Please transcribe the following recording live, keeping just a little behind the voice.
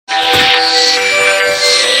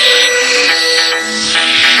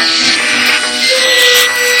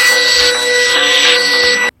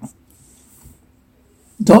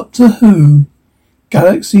Doctor Who,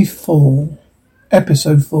 Galaxy 4,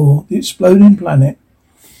 Episode 4, The Exploding Planet.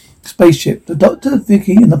 Spaceship. The Doctor,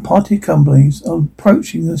 Vicky, and the party of Cumberleys are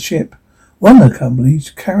approaching the ship. One of the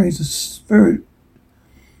Cumberleys carries a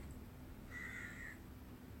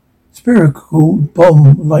spherical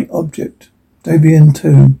bomb-like object. Deviant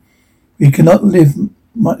 2. We cannot live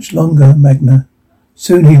much longer, Magna.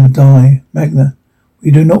 Soon he will die, Magna.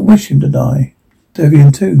 We do not wish him to die.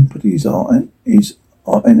 Deviant 2. But he's our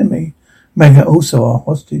enemy. Magna also our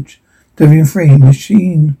hostage. Deviant 3.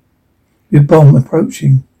 Machine with bomb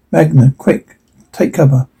approaching. Magna, quick, take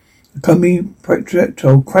cover. The Cumberley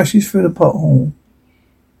projectile crashes through the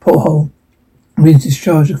porthole. We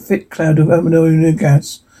discharge a thick cloud of ammonia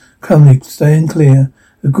gas. Cumberley, staying clear.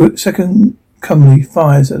 The second Cumberley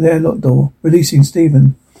fires at the airlock door, releasing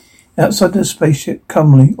Stephen. Outside the spaceship,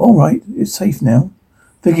 Cumberley, all right, it's safe now.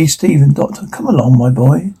 Vicky, Stephen, Doctor, come along, my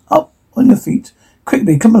boy. Up on your feet.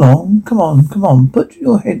 Quickly, come along. Come on. Put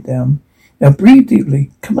your head down. Now breathe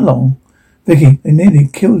deeply. Come along. Vicky, they nearly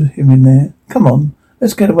killed him in there. Come on,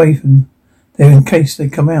 let's get away from there in case they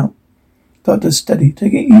come out. Doctor, steady,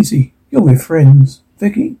 take it easy. You're with friends.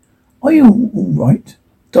 Vicky, are you all right?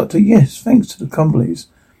 Doctor, yes, thanks to the Cumberleys.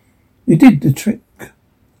 You did the trick. I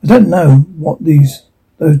don't know what those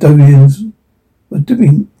Dovians were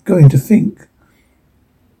going to think.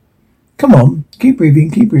 Come on, keep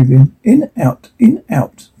breathing. In, out.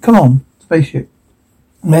 Come on, spaceship.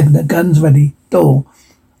 Magna, guns ready. Door.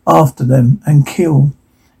 After them and kill.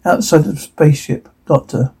 Outside the spaceship,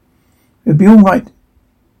 Doctor. It'll be all right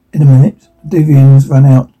in a minute. The Deviants run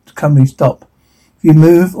out. The Cumberley stop. If you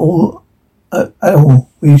move at all,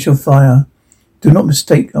 we shall fire. Do not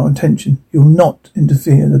mistake our intention. You will not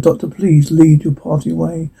interfere. The Doctor, please lead your party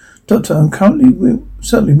away. Doctor, I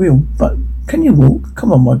certainly will, but can you walk?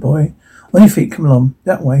 Come on, my boy. On your feet, come along.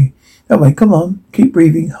 That way, come on. Keep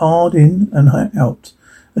breathing hard in and out.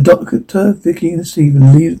 The Doctor, Vicky, and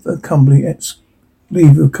Stephen leave a Cumberley escort.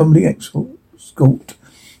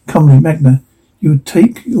 Cumberley, Magna, you will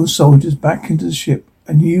take your soldiers back into the ship,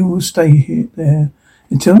 and you will stay there.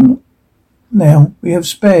 Until now, we have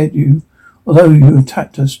spared you, although you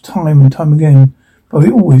attacked us time and time again, but we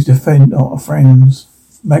always defend our friends.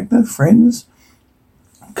 Magna, friends?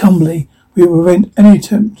 Cumberley, we will prevent any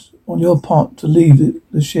attempt on your part to leave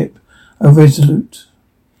the ship. Resolute.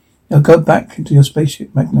 Now go back into your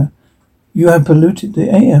spaceship, Magna. You have polluted the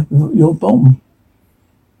air with your bomb.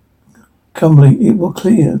 Cumberley, it will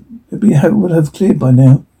clear. It would have cleared by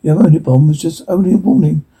now. The ammonia bomb was just only a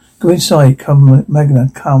warning. Go inside, Magna,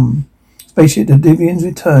 come. Spaceship, the Deviants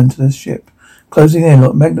return to the ship. Closing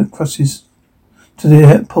airlock, Magna crosses to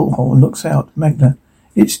the porthole and looks out. Magna,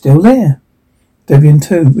 it's still there. Deviant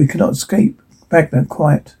 2, we cannot escape. Magna,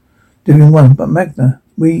 quiet. Deviant 1, but Magna,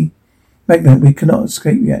 we cannot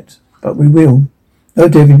escape yet, but we will. No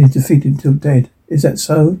Deviant is defeated until dead. Is that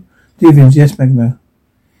so? Deviants, yes, Magna.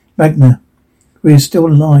 Magna, we are still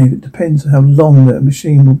alive. It depends on how long that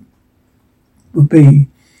machine will be.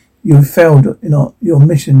 You have failed in your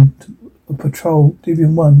mission to patrol.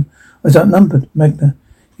 Deviant 1 is outnumbered. Magna,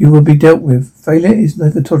 you will be dealt with. Failure is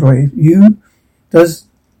never tolerated. Does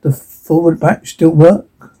the forward batch still work?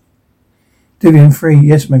 Deviant 3,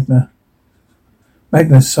 yes, Magna.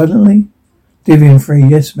 Magna, silently. Deviant 3,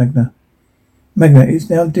 yes, Magna. Magna, it's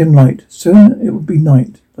now dim light. Soon it will be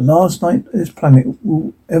night. The last night this planet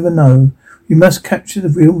will ever know. You must capture the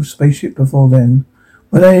real spaceship before then.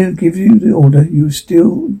 When I give you the order, you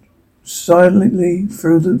steal silently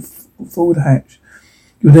through the forward hatch.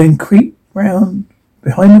 You then creep round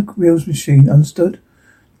behind the wheels machine. Understood?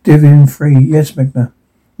 Deviant 3, yes, Magna.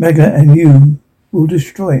 Magna, and you will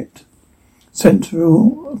destroy it.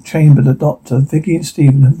 Central chamber. The Doctor, Vicky, and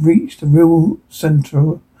Stephen have reached the real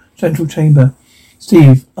central chamber.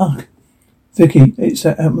 Steve, Vicky, it's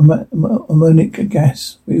that ammonic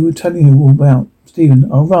gas we were telling you all about.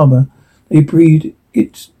 Stephen, or rather, they breed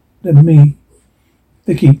it than me.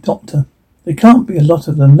 Vicky, Doctor, there can't be a lot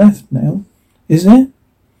of them left now, is there?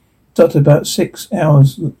 Doctor, about 6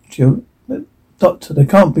 hours. Doctor, there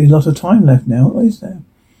can't be a lot of time left now, is there?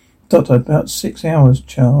 Doctor, about 6 hours,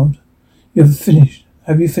 child.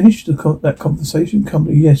 Have you finished that conversation?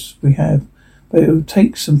 Cumberley, yes, we have. But it will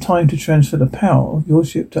take some time to transfer the power of your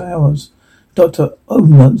ship to ours. Doctor,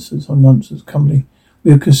 nonsense, Cumberley.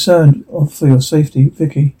 We are concerned for your safety,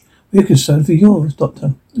 Vicky. We are concerned for yours,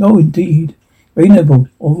 Doctor. Oh, indeed. Very noble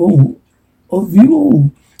of you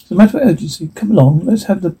all. It's a matter of urgency. Come along, let's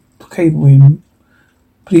have the cable in.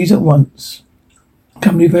 Please at once.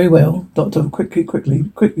 Cumberley, very well. Doctor,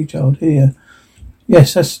 quickly, child, here.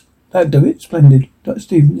 Yes, that'll do it. Splendid. Dr.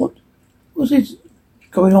 Stephen, what was it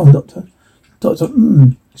going on, Doctor? Doctor,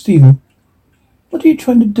 Stephen, what are you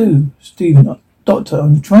trying to do? Stephen, Doctor,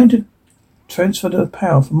 I'm trying to transfer the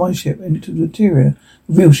power from my ship into the interior,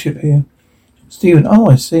 the real ship here. Stephen,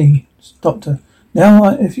 oh, I see. Doctor,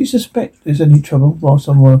 now if you suspect there's any trouble whilst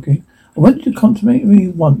I'm working, I want you to contact me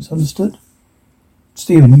once, understood?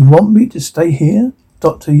 Stephen, you want me to stay here?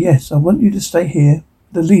 Doctor, yes, I want you to stay here,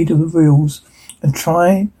 the lead of the reels, and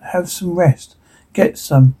try have some rest. Get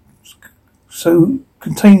some. So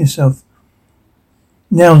contain yourself.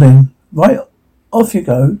 Now then, right off you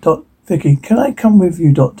go. Vicky, can I come with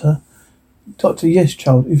you, Doctor? Doctor, yes,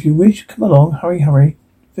 child. If you wish, come along. Hurry.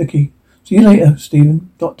 Vicky, see you later,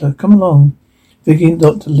 Stephen. Doctor, come along. Vicky and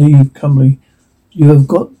Doctor leave calmly. You have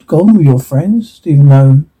gone with your friends? Stephen,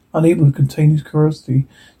 no. Unable to contain his curiosity.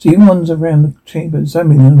 Stephen wanders around the chamber,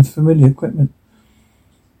 examining unfamiliar equipment.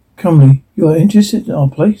 Calmly, you are interested in our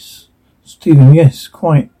place? Stephen, yes,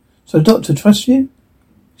 quite. So Doctor trusts you?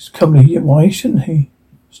 Calmly, yeah, why shouldn't he?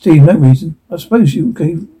 Steve, no reason. I suppose you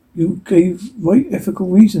gave right ethical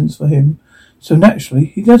reasons for him. So naturally,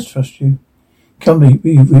 he does trust you. Calmly,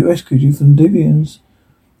 we rescued you from the Deviants.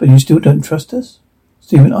 But you still don't trust us?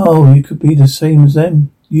 Stephen, oh, you could be the same as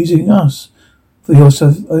them, using us for your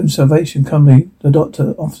own salvation. Calmly, the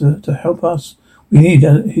Doctor offered to help us. We need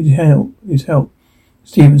his help.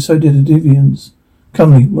 Stephen, so did the Deviants.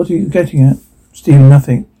 Calmly, what are you getting at? Stephen,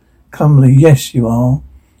 nothing. Calmly, yes, you are.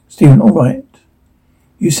 Stephen, all right.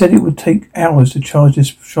 You said it would take hours to charge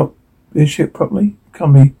this ship properly.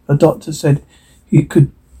 Calmly, the Doctor said he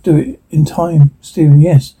could do it in time. Stephen,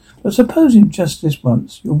 yes. But supposing just this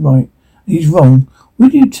once, you're right, and he's wrong.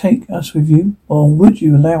 Would you take us with you, or would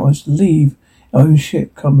you allow us to leave our own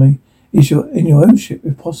ship? Calmly, in your own ship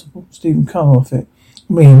if possible. Stephen, come off it.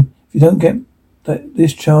 I mean, if you don't get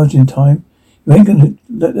this charge in time, you ain't gonna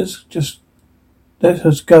let us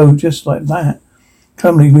go just like that.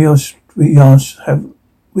 Calmly, we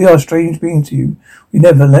are strange beings to you. We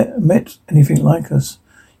never met anything like us.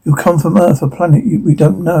 You come from Earth, a planet we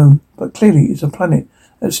don't know, but clearly it's a planet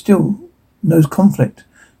that still knows conflict.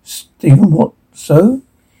 Stephen, what so?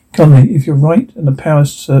 Calmly, if you're right and the power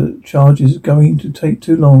charge is going to take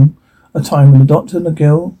too long a time when the Doctor and the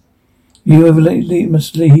girl you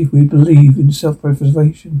must leave, we believe in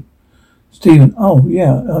self-preservation. Stephen, oh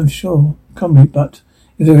yeah, I'm sure. Calmly, but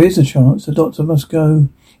if there is a chance, the Doctor must go.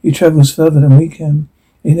 He travels further than we can.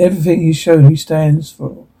 In everything he's shown, he stands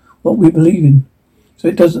for what we believe in. So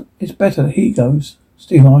it's better that he goes.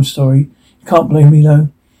 Stephen, I'm sorry. You can't blame me though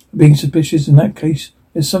for being suspicious in that case.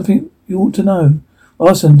 There's something you ought to know.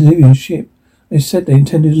 Us and the Deviant ship, they said they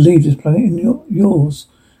intended to leave this planet in yours.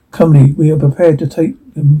 Calmly, we are prepared to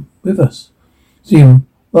take them with us. Stephen,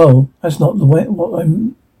 well, that's not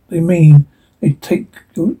they mean. They take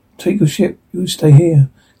your ship, you stay here.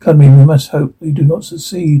 Calmly, we must hope they do not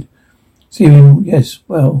succeed. Stephen, yes,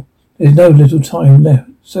 well, there's so little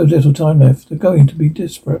time left. They're going to be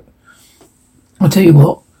desperate. I'll tell you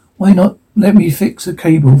what, why not let me fix a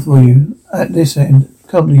cable for you at this end?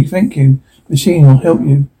 Calmly, thank you. Machine will help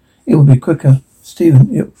you. It will be quicker.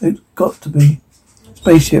 Stephen, it's got to be.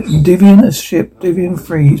 Spaceship, Deviant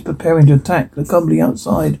 3 is preparing to attack the company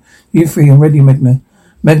outside. You 3 are ready, Magna.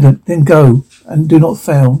 Magna, then go, and do not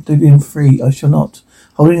fail. Deviant 3, I shall not.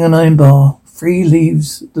 Holding an iron bar, 3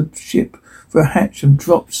 leaves the ship for a hatch and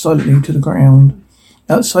drops silently to the ground.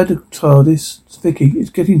 Outside the TARDIS, Vicky, it's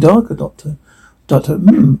getting darker, Doctor. Doctor,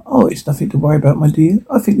 oh, it's nothing to worry about, my dear.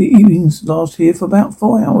 I think the evenings last here for about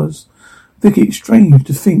 4 hours. Vicky, it's strange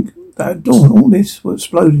to think that at dawn all this will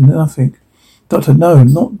explode into nothing. Doctor, no,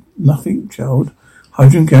 not nothing, child.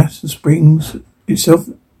 Hydrogen gas and springs itself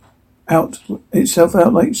out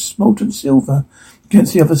like molten silver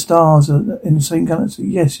against the other stars in the same galaxy.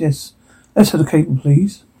 Yes. Let's have the cable,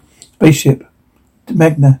 please. Spaceship,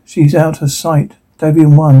 Magna, she's out of sight.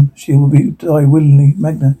 Deviant 1, she will die willingly.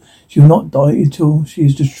 Magna, she will not die until she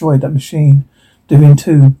has destroyed that machine. Deviant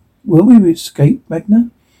 2, will we escape, Magna?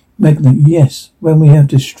 Magna, yes. When we have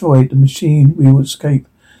destroyed the machine, we will escape.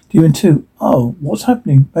 Deviant 2, oh, what's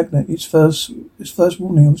happening? Magna, it's first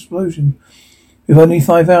warning of explosion. With only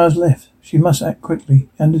 5 hours left, she must act quickly.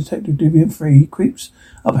 And Detective Deviant 3 creeps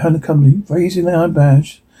up behind the company, raising the iron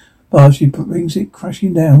barge. She brings it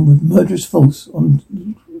crashing down with murderous force on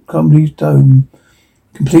the company's dome,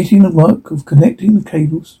 completing the work of connecting the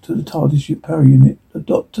cables to the TARDIS power unit. The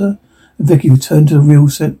Doctor and Vicky return to the real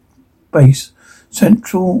base,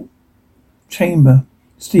 central chamber.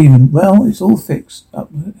 Stephen, well, it's all fixed up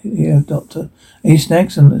here, Doctor. Any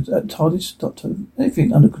snags at TARDIS, Doctor?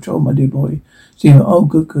 Anything under control, my dear boy. Stephen, oh,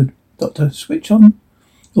 good. Doctor, switch on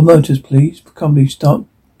your motors, please. Company, start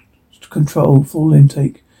control, full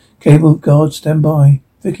intake. Cable guard, stand by.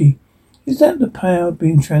 Vicky, Is that the power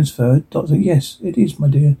being transferred? Doctor, yes, it is, my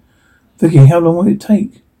dear. Vicky, how long will it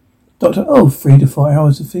take? Doctor, 3 to 4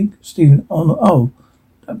 hours, I think. Stephen,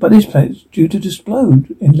 but this planet's due to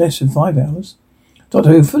explode in less than 5 hours.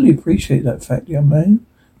 Doctor, I fully appreciate that fact, young man.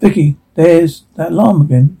 Vicky, there's that alarm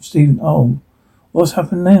again. Stephen, what's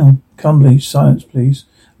happened now? Cumbly, silence, please.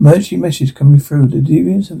 Emergency message coming through. The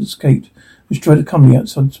deviants have escaped. Destroyed the Cumbly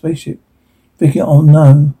outside the spaceship. Vicky, oh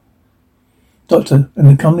no. Doctor, and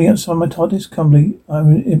the Cumbly outside my TARDIS? Cumbly,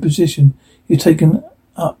 I'm in position. He's taken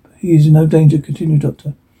up. He is in no danger. Continue,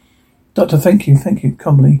 Doctor. Doctor, thank you.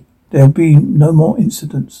 Cumbly. There'll be no more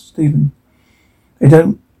incidents. Stephen. They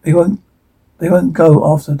won't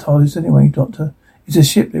go after the TARDIS anyway, Doctor. It's a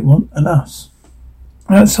ship they want, and us.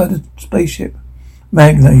 Outside the spaceship.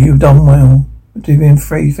 Magna, you've done well. Deviant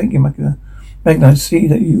 3, thank you, Magna. Magna, I see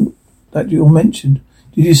that you all mentioned.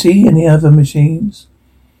 Did you see any other machines?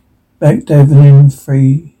 Deviant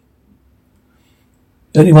 3.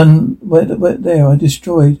 The only one there I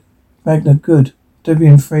destroyed. Magna, good.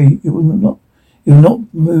 Deviant 3, it will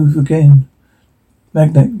not move again.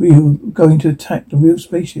 Magna, we are going to attack the real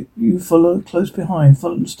spaceship. You follow close behind.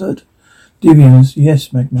 Follow and stood. Deviants,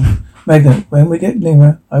 yes, Magna. Magna, when we get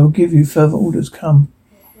nearer, I will give you further orders. Come.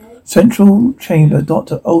 Central chamber,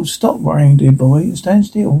 Doctor. Oh, stop worrying, dear boy. Stand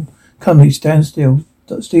still. Cumbly, stand still.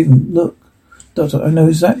 Stephen, look. Doctor, I know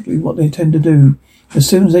exactly what they intend to do. As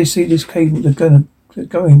soon as they see this cable, they're going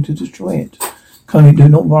to destroy it. Cumbly, do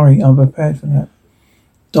not worry. I'm prepared for that.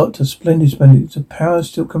 Doctor, splendid. The power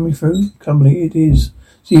still coming through? Cumbly, it is.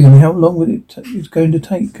 Stephen, how long will it's going to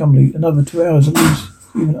take? Cumbly, another 2 hours at least.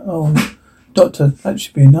 Stephen, Doctor, that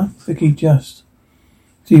should be enough. Vicky, just.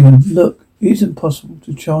 Stephen, look, it isn't possible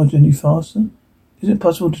to charge any faster.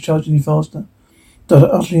 Doctor,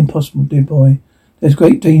 utterly impossible, dear boy. There's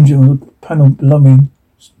great danger of the panel blowing.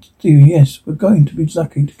 Stephen, yes, we're going to be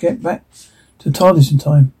lucky to get back to TARDIS in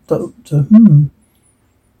time. Doctor,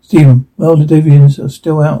 Stephen, well, the Deviants are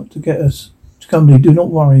still out to get us. Cumbly, do not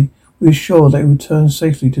worry. We're sure they will return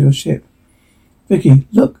safely to your ship. Vicky,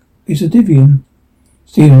 look, it's a Deviant.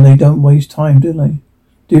 Stephen, they don't waste time, do they?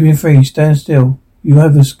 Deviant 3, stand still. You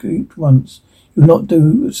have escaped once. You will not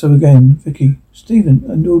do so again. Vicky, Stephen,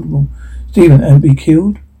 inaudible. Stephen, and be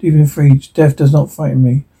killed? Deviant 3, death does not frighten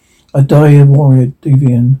me. I die a warrior,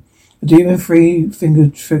 Deviant. The Deviant 3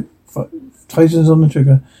 finger tightens on the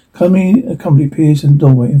trigger. Cumbly appears in the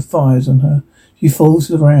doorway and fires on her. She falls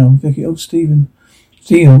to the ground. Vicky, Stephen,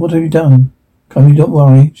 what have you done? Cumbly, don't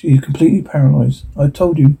worry. She is completely paralyzed. I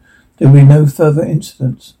told you there will be no further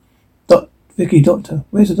incidents. Vicky, Doctor,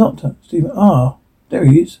 where's the Doctor? Stephen, there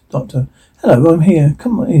he is, Doctor. Hello, I'm here.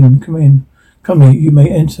 Come in. Cumbly, you may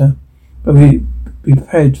enter, but be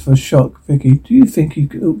prepared for a shock. Vicky, do you think you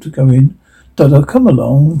ought to go in? Doctor, come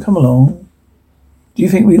along. Do you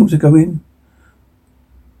think we ought to go in?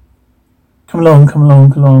 Come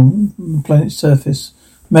along. The planet's surface.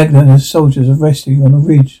 Magna and his soldiers are resting on a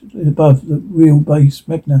ridge above the real base.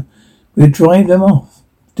 Magna, we'll drive them off.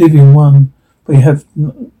 Deviant 1,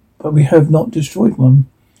 but we have not destroyed one.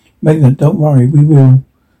 Magna, don't worry, we will.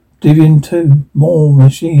 Deviant 2, more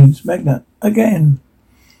machines. Magna, again.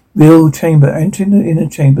 Real chamber, entering the inner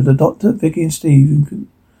chamber. The Doctor, Vicky and Steve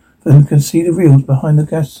can see the reels behind the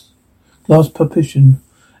glass partition,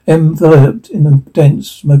 enveloped in a dense,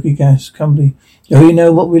 smoky gas. Cumbly, do you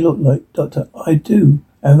know what we look like? Doctor, I do,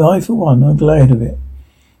 and I, for one, am glad of it.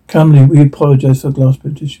 Cumbly, we apologize for the glass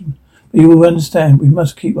partition, but you will understand we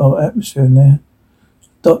must keep our atmosphere in there.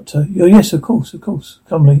 Doctor, yes, of course.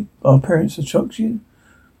 Cumbly, our appearance shocks you?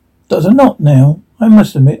 Doctor, not now. I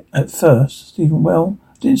must admit, at first. Stephen, well,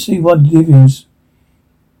 I didn't see why the Deviants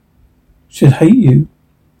should hate you.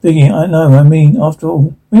 Vicky, I know, after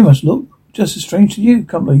all, we must look just as strange to you,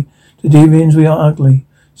 Cumbly. To Deviants we are ugly.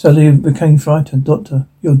 So they became frightened. Doctor,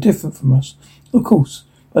 you're different from us. Of course,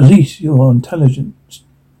 but at least you are intelligent.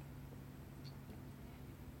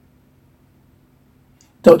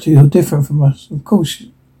 Doctor, you're different from us. Of course,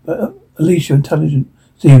 but at least you're intelligent.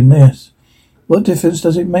 Stephen, yes. What difference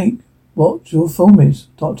does it make what your form is?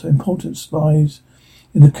 Doctor, importance lies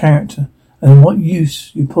in the character and in what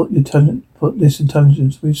use you put this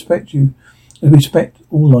intelligence. We respect you. We respect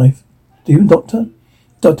all life. Stephen, Doctor,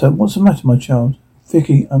 what's the matter, my child?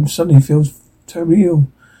 Vicky, suddenly feels terribly ill.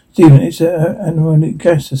 Stephen, it's an anemonic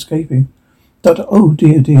gas escaping. Doctor, oh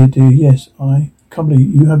dear, yes, Cumbly,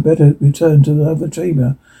 you had better return to the other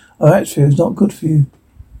chamber. Our atmosphere is not good for you.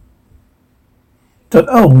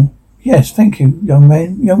 Oh, yes, thank you, young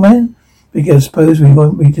man. Vicky, I suppose we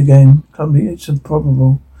won't meet again. Cumbly, it's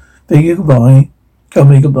improbable. Vicky, goodbye.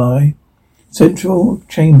 Cumbly, goodbye. Central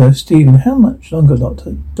chamber, Stephen, how much longer,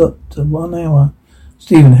 Doctor? Doctor, 1 hour.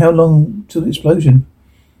 Stephen, how long till the explosion?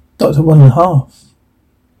 Doctor, 1.5.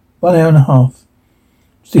 1 hour and a half.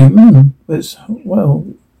 Stephen, let's hope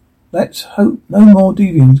no more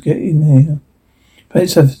deviants get in here. Planet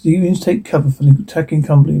surface, deviants take cover from the attacking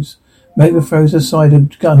companies. Magna throws aside a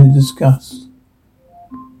gun in disgust.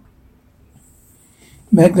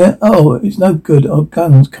 Magna, it's no good. Our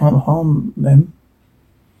guns can't harm them.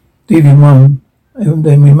 Deviant 1,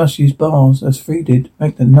 then we must use bars, as 3 did.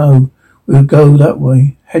 Magna, no. We'll go that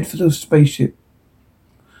way. Head for the spaceship.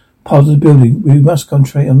 Part of the building. We must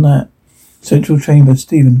concentrate on that. Central chamber,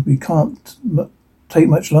 Stephen. We can't take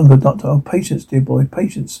much longer, Doctor. Oh, patience, dear boy,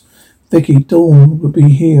 patience. Vicky, Dawn will be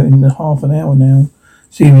here in half an hour now.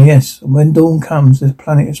 Stephen, yes. And when Dawn comes, the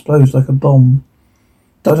planet explodes like a bomb.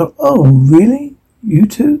 Doctor, oh, really? You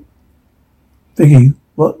too? Vicky,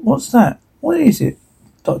 what's that? What is it?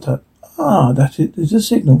 Doctor, that is a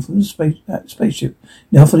signal from that spaceship.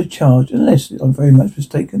 Now for the charge, unless I'm very much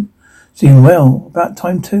mistaken. Stephen, well, about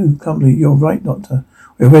time too. Can't believe you're right, Doctor.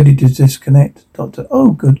 We're ready to disconnect. Doctor,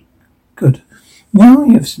 oh, good. Now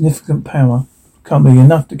you have significant power. Can't be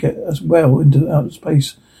enough to get us well into outer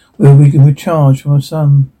space where we can recharge from our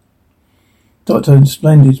sun. Doctor,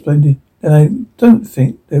 splendid. Then I don't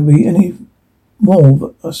think there'll be any more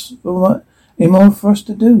for us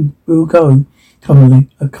to do. We'll go. Cumberly,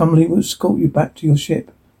 a Cumberly will escort you back to your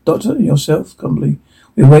ship. Doctor, yourself, Cumberly.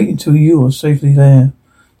 We'll wait until you are safely there.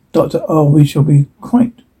 Doctor, we shall be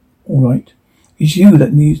quite all right. It's you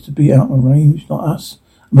that needs to be out of range, not us.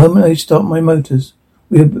 The moment they start my motors,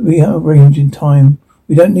 we'll be out of range in time.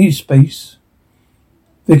 We don't need space.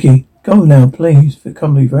 Vicky, go now, please. For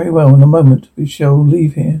Cumberly, very well. In a moment, we shall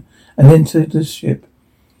leave here and enter the ship.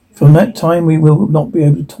 From that time, we will not be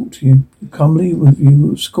able to talk to you. Cumberly with you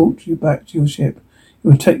will escort you back to your ship. He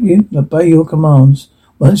will take you and obey your commands.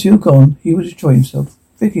 Once you're gone, he will destroy himself.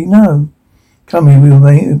 Vicky, no. Cumberly will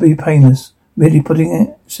be painless, merely putting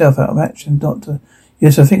itself out of action, Doctor.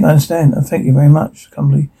 Yes, I think I understand. And thank you very much,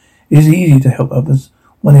 Cumberly. It is easy to help others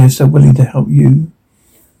when they are so willing to help you.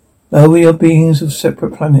 Though we are beings of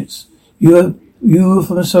separate planets. You are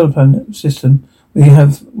from a solar planet system.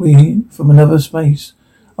 We from another space.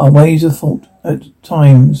 Our ways of thought at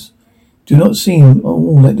times do not seem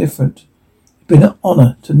all that different. It's been an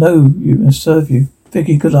honour to know you and serve you.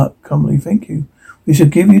 Vicky, good luck, Cumberly. Thank you. We shall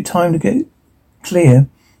give you time to get clear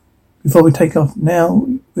before we take off. Now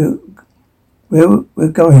we're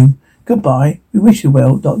going. Goodbye. We wish you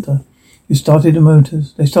well, Doctor. They started the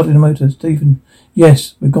motors. Stephen.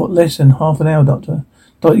 Yes, we've got less than half an hour, Doctor.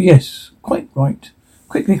 Doctor, yes, quite right.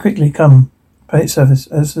 Quickly, come. Planet surface.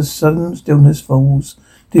 As the sudden stillness falls,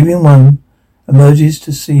 Deviant 1 emerges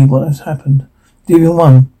to see what has happened. Deviant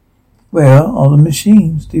 1, where are the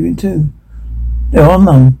machines? Deviant 2, there are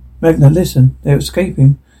none. Magna, listen, they're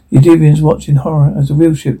escaping. The Deviants watch in horror as the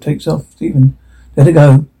real ship takes off. Stephen, let it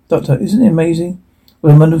go. Doctor, isn't it amazing?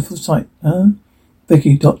 What a wonderful sight, huh?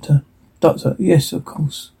 Vicky, Doctor, yes, of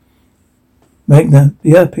course. Magna,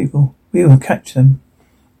 the Earth people, we will catch them.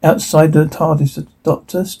 Outside the TARDIS, the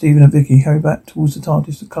Doctor, Stephen and Vicky hurry back towards the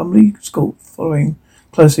TARDIS. The Cumberly escort following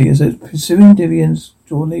closely as the pursuing Deviants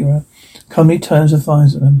draw nearer. Cumberly turns and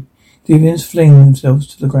fires at them. Deviants fling themselves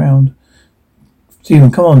to the ground.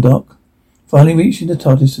 Stephen, come on, Doc. Finally reaching the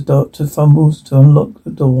TARDIS, the Doctor fumbles to unlock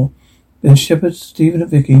the door. Then shepherds Stephen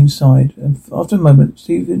and Vicky inside, and after a moment,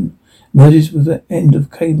 Stephen emerges with the end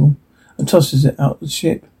of cable and tosses it out of the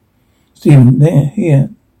ship. Stephen, here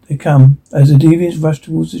they come. As the Deviants rush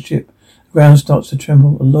towards the ship, the ground starts to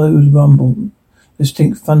tremble. A low rumble,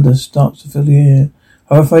 distinct thunder starts to fill the air.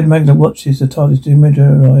 Horrified Magna watches the TARDIS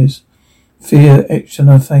dematerialize, fear etched on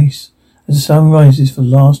her face. As the sun rises for the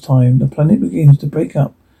last time, the planet begins to break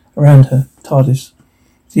up around her. TARDIS.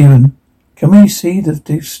 Stephen, can we see the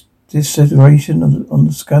disintegration on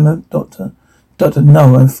the scanner, Doctor? Doctor,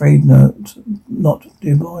 no, I'm afraid not,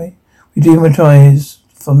 dear boy. We dematerialize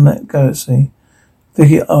from that galaxy.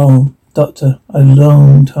 Vicky, Doctor, a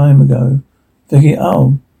long time ago. Vicky,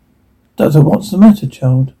 Doctor, what's the matter,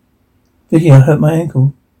 child? Vicky, I hurt my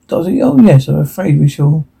ankle. Doctor, yes, I'm afraid we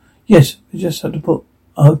shall. Yes, we just have to put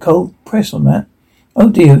a cold press on that. Oh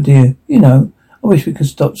dear. I wish we could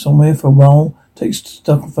stop somewhere for a while, take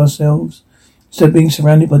stock of ourselves, instead of being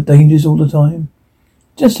surrounded by dangers all the time.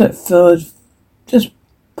 Just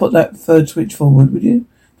put that third switch forward, would you?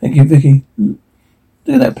 Thank you, Vicky. Look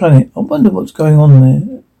at that planet. I wonder what's going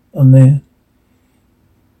on there.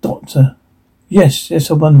 Doctor. Yes,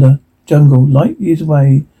 I wonder. Jungle, light years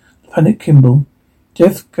away. Planet Kimball.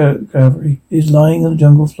 Jeff Gavery is lying on the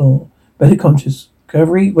jungle floor, barely conscious.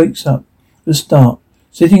 Gavery wakes up at the start,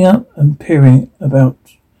 sitting up and peering about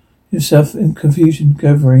himself in confusion.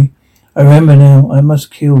 Gavery, I remember now. I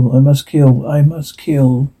must kill. I must kill. I must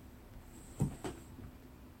kill.